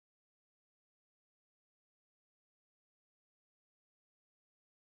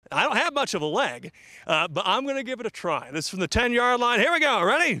I don't have much of a leg, but I'm going to give it a try. This is from the 10-yard line. Here we go.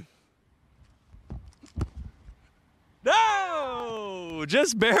 Ready? No!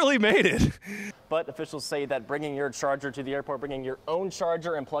 Just barely made it. But officials say that bringing your charger to the airport, bringing your own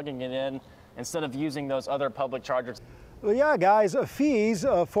charger and plugging it in instead of using those other public chargers. Well, yeah, guys, fees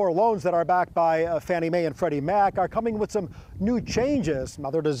for loans that are backed by Fannie Mae and Freddie Mac are coming with some new changes. Now,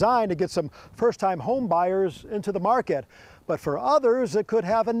 they're designed to get some first-time home buyers into the market, but for others, it could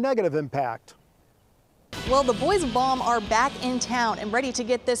have a negative impact. Well, the boys of Baum are back in town and ready to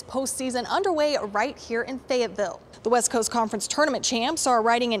get this postseason underway right here in Fayetteville. The West Coast Conference tournament champs are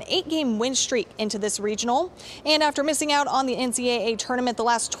riding an 8-game win streak into this regional. And after missing out on the NCAA tournament the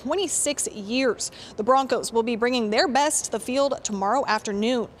last 26 years, the Broncos will be bringing their best to the field tomorrow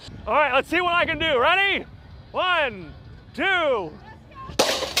afternoon. All right, let's see what I can do. Ready? 1, 2. Oh,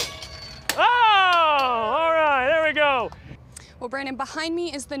 all right, there we go. Well, Brandon, behind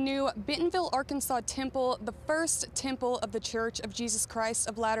me is the new Bentonville, Arkansas Temple, the first temple of the Church of Jesus Christ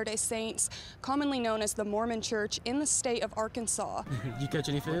of Latter-day Saints, commonly known as the Mormon Church in the state of Arkansas. Did you catch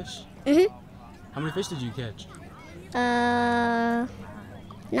any fish? Mm-hmm. How many fish did you catch? 9.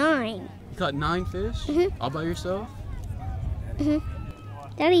 You caught 9 fish? Mm-hmm. All by yourself?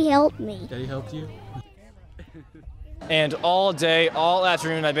 Mm-hmm. Daddy helped me. Daddy helped you? And all day, all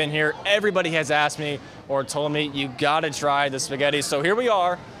afternoon I've been here, everybody has asked me or told me, you gotta try the spaghetti. So here we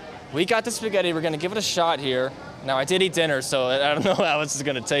are. We got the spaghetti. We're gonna give it a shot here. Now, I did eat dinner, so I don't know how this is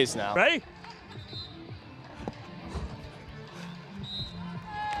gonna taste now. Ready?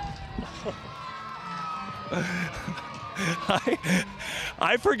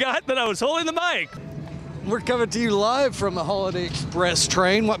 I forgot that I was holding the mic. We're coming to you live from the Holiday Express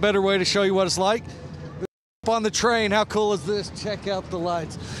train. What better way to show you what it's like? On the train, how cool is this? Check out the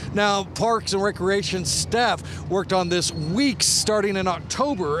lights. Now, Parks and Recreation staff worked on this weeks starting in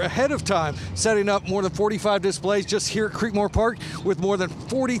October ahead of time, setting up more than 45 displays just here at Creekmore Park with more than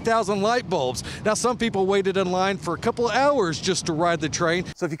 40,000 light bulbs. Now, some people waited in line for a couple of hours just to ride the train.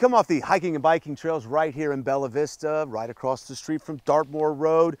 So if you come off the hiking and biking trails right here in Bella Vista, right across the street from Dartmoor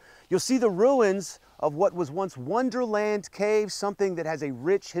Road, you'll see the ruins of what was once Wonderland Cave, something that has a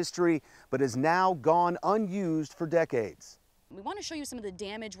rich history but is now gone unused for decades. We want to show you some of the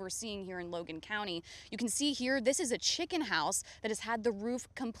damage we're seeing here in Logan County. You can see here, this is a chicken house that has had the roof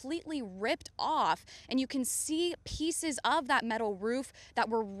completely ripped off, and you can see pieces of that metal roof that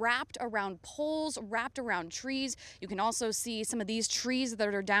were wrapped around poles, wrapped around trees. You can also see some of these trees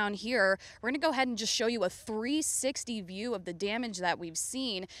that are down here. We're going to go ahead and just show you a 360 view of the damage that we've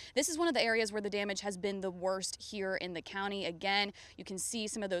seen. This is one of the areas where the damage has been the worst here in the county. Again, you can see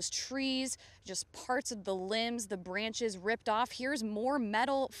some of those trees, just parts of the limbs, the branches ripped off. Here's more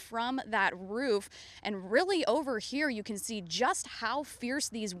metal from that roof, and really over here you can see just how fierce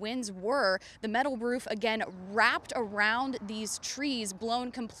these winds were. The metal roof again wrapped around these trees,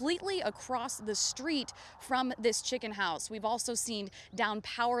 blown completely across the street from this chicken house. We've also seen down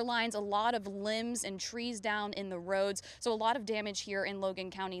power lines, a lot of limbs and trees down in the roads, so a lot of damage here in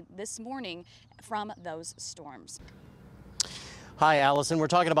Logan County this morning from those storms. Hi, Allison. We're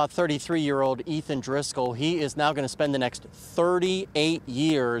talking about 33-year-old Ethan Driscoll. He is now going to spend the next 38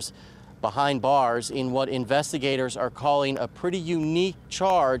 years behind bars in what investigators are calling a pretty unique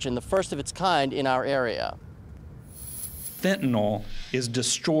charge and the first of its kind in our area. Fentanyl is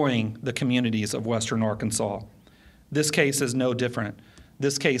destroying the communities of western Arkansas. This case is no different.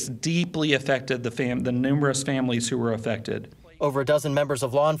 This case deeply affected the numerous families who were affected. Over a dozen members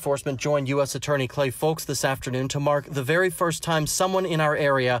of law enforcement joined U.S. Attorney Clay Folks this afternoon to mark the very first time someone in our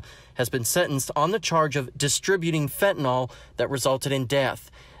area has been sentenced on the charge of distributing fentanyl that resulted in death.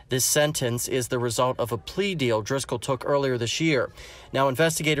 This sentence is the result of a plea deal Driscoll took earlier this year. Now,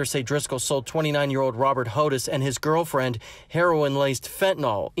 investigators say Driscoll sold 29-year-old Robert Hodis and his girlfriend heroin-laced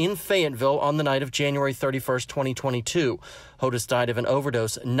fentanyl in Fayetteville on the night of January 31st, 2022. Hodis died of an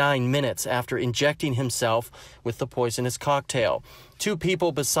overdose 9 minutes after injecting himself with the poisonous cocktail. 2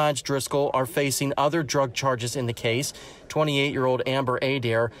 people besides Driscoll are facing other drug charges in the case, 28-year-old Amber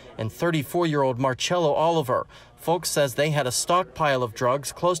Adair and 34-year-old Marcello Oliver. Folks says they had a stockpile of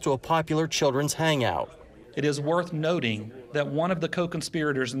drugs close to a popular children's hangout. It is worth noting that one of the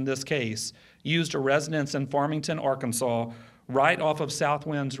co-conspirators in this case used a residence in Farmington, Arkansas, right off of South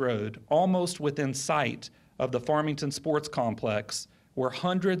Winds Road, almost within sight of the Farmington Sports Complex, where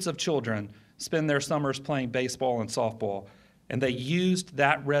hundreds of children spend their summers playing baseball and softball. And they used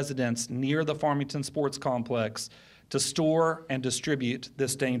that residence near the Farmington Sports Complex to store and distribute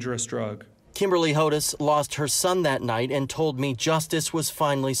this dangerous drug. Kimberly Hodes lost her son that night and told me justice was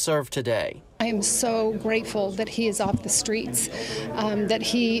finally served today. I am so grateful that he is off the streets, that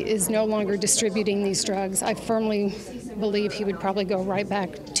he is no longer distributing these drugs. I firmly believe he would probably go right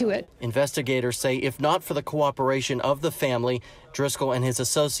back to it. Investigators say if not for the cooperation of the family, Driscoll and his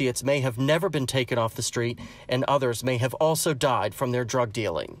associates may have never been taken off the street, and others may have also died from their drug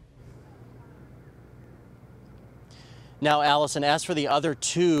dealing. Now, Allison, as for the other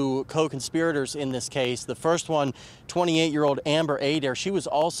two co-conspirators in this case, the first one, 28-year-old Amber Adair, she was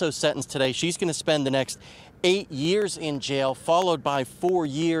also sentenced today. She's going to spend the next 8 years in jail, followed by 4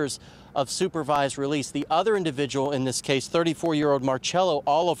 years of supervised release. The other individual in this case, 34-year-old Marcello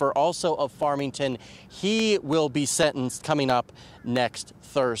Oliver, also of Farmington, he will be sentenced coming up next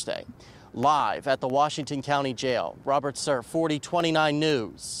Thursday. Live at the Washington County Jail, Robert Sir, 4029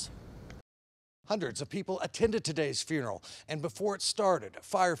 News. Hundreds of people attended today's funeral, and before it started,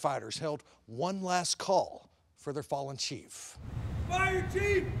 firefighters held one last call for their fallen chief. Fire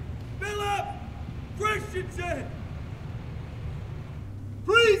Chief Philip Christensen!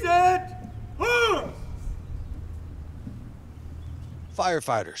 Present!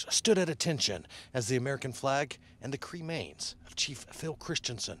 Firefighters stood at attention as the American flag and the cremains of Chief Phil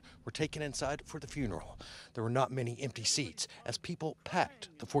Christensen were taken inside for the funeral. There were not many empty seats as people packed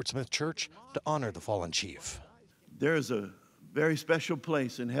the Fort Smith Church to honor the fallen chief. There's a very special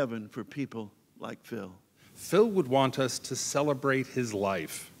place in heaven for people like Phil. Phil would want us to celebrate his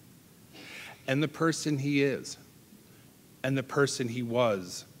life and the person he is and the person he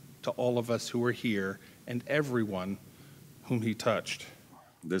was to all of us who are here and everyone whom he touched.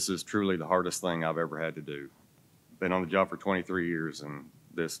 This is truly the hardest thing I've ever had to do. Been on the job for 23 years, and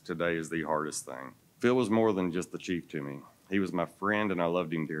this today is the hardest thing. Phil was more than just the chief to me. He was my friend, and I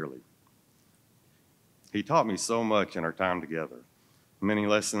loved him dearly. He taught me so much in our time together, many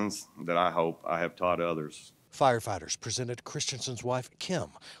lessons that I hope I have taught others. Firefighters presented Christensen's wife, Kim,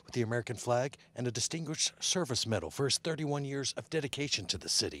 with the American flag and a Distinguished Service Medal for his 31 years of dedication to the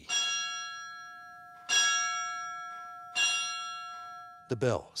city. The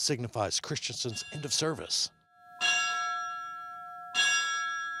bell signifies Christensen's end of service.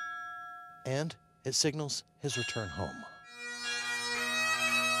 And it signals his return home.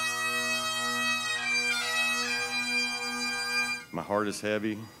 My heart is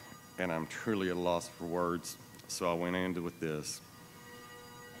heavy, and I'm truly at a loss for words, so I went in with this.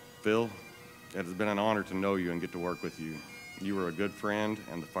 Phil, it has been an honor to know you and get to work with you. You were a good friend,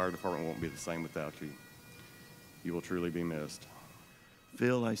 and the fire department won't be the same without you. You will truly be missed.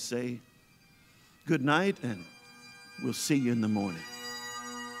 Phil, I say good night, and we'll see you in the morning.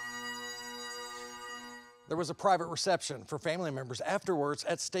 There was a private reception for family members afterwards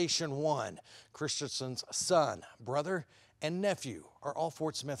at Station 1. Christensen's son, brother, and nephew are all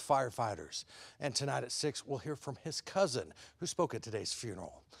Fort Smith firefighters. And tonight at 6, we'll hear from his cousin who spoke at today's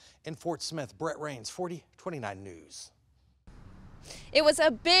funeral. In Fort Smith, Brett Rains, 4029 News. It was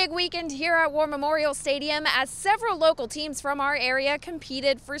a big weekend here at War Memorial Stadium as several local teams from our area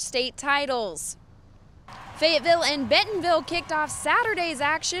competed for state titles. Fayetteville and Bentonville kicked off Saturday's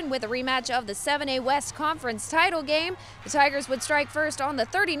action with a rematch of the 7A West Conference title game. The Tigers would strike first on the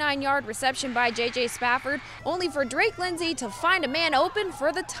 39-yard reception by J.J. Spafford, only for Drake Lindsay to find a man open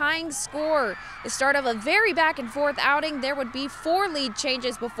for the tying score. The start of a very back-and-forth outing. There would be 4 lead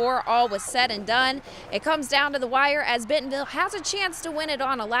changes before all was said and done. It comes down to the wire as Bentonville has a chance to win it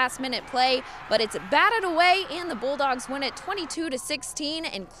on a last-minute play, but it's batted away, and the Bulldogs win it 22-16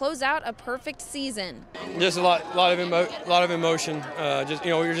 and close out a perfect season. Just a lot of emotion.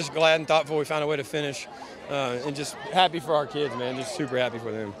 We were just glad and thoughtful we found a way to finish, and just happy for our kids, man. Just super happy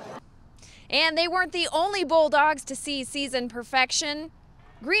for them. And they weren't the only Bulldogs to see season perfection.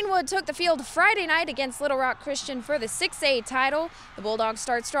 Greenwood took the field Friday night against Little Rock Christian for the 6A title. The Bulldogs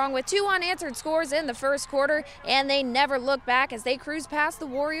start strong with 2 unanswered scores in the first quarter, and they never look back as they cruise past the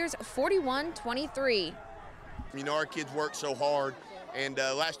Warriors 41-23. You know, our kids work so hard. And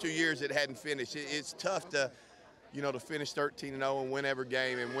last 2 years it hadn't finished. It's tough to, to finish 13-0 and win every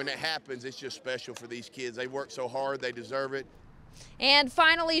game. And when it happens, it's just special for these kids. They work so hard, they deserve it. And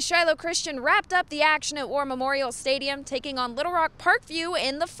finally, Shiloh Christian wrapped up the action at War Memorial Stadium, taking on Little Rock Parkview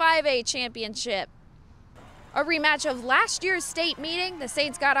in the 5A championship. A rematch of last year's state meeting, the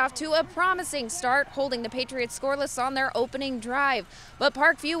Saints got off to a promising start, holding the Patriots scoreless on their opening drive. But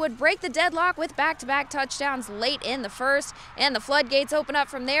Parkview would break the deadlock with back-to-back touchdowns late in the first, and the floodgates open up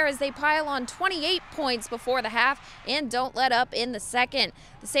from there as they pile on 28 points before the half and don't let up in the second.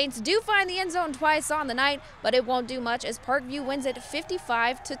 The Saints do find the end zone twice on the night, but it won't do much as Parkview wins it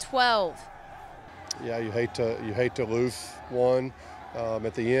 55-12. Yeah, you hate to lose one.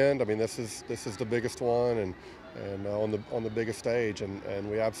 at the end. I mean, this is the biggest one, and on the biggest stage, and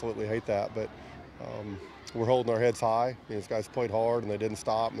we absolutely hate that. But we're holding our heads high. These guys played hard, and they didn't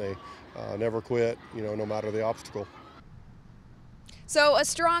stop, and they never quit. No matter the obstacle. So a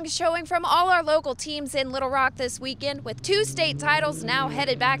strong showing from all our local teams in Little Rock this weekend, with 2 state titles now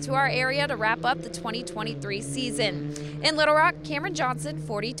headed back to our area to wrap up the 2023 season. In Little Rock, Cameron Johnson,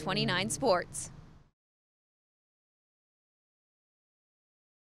 4029 Sports.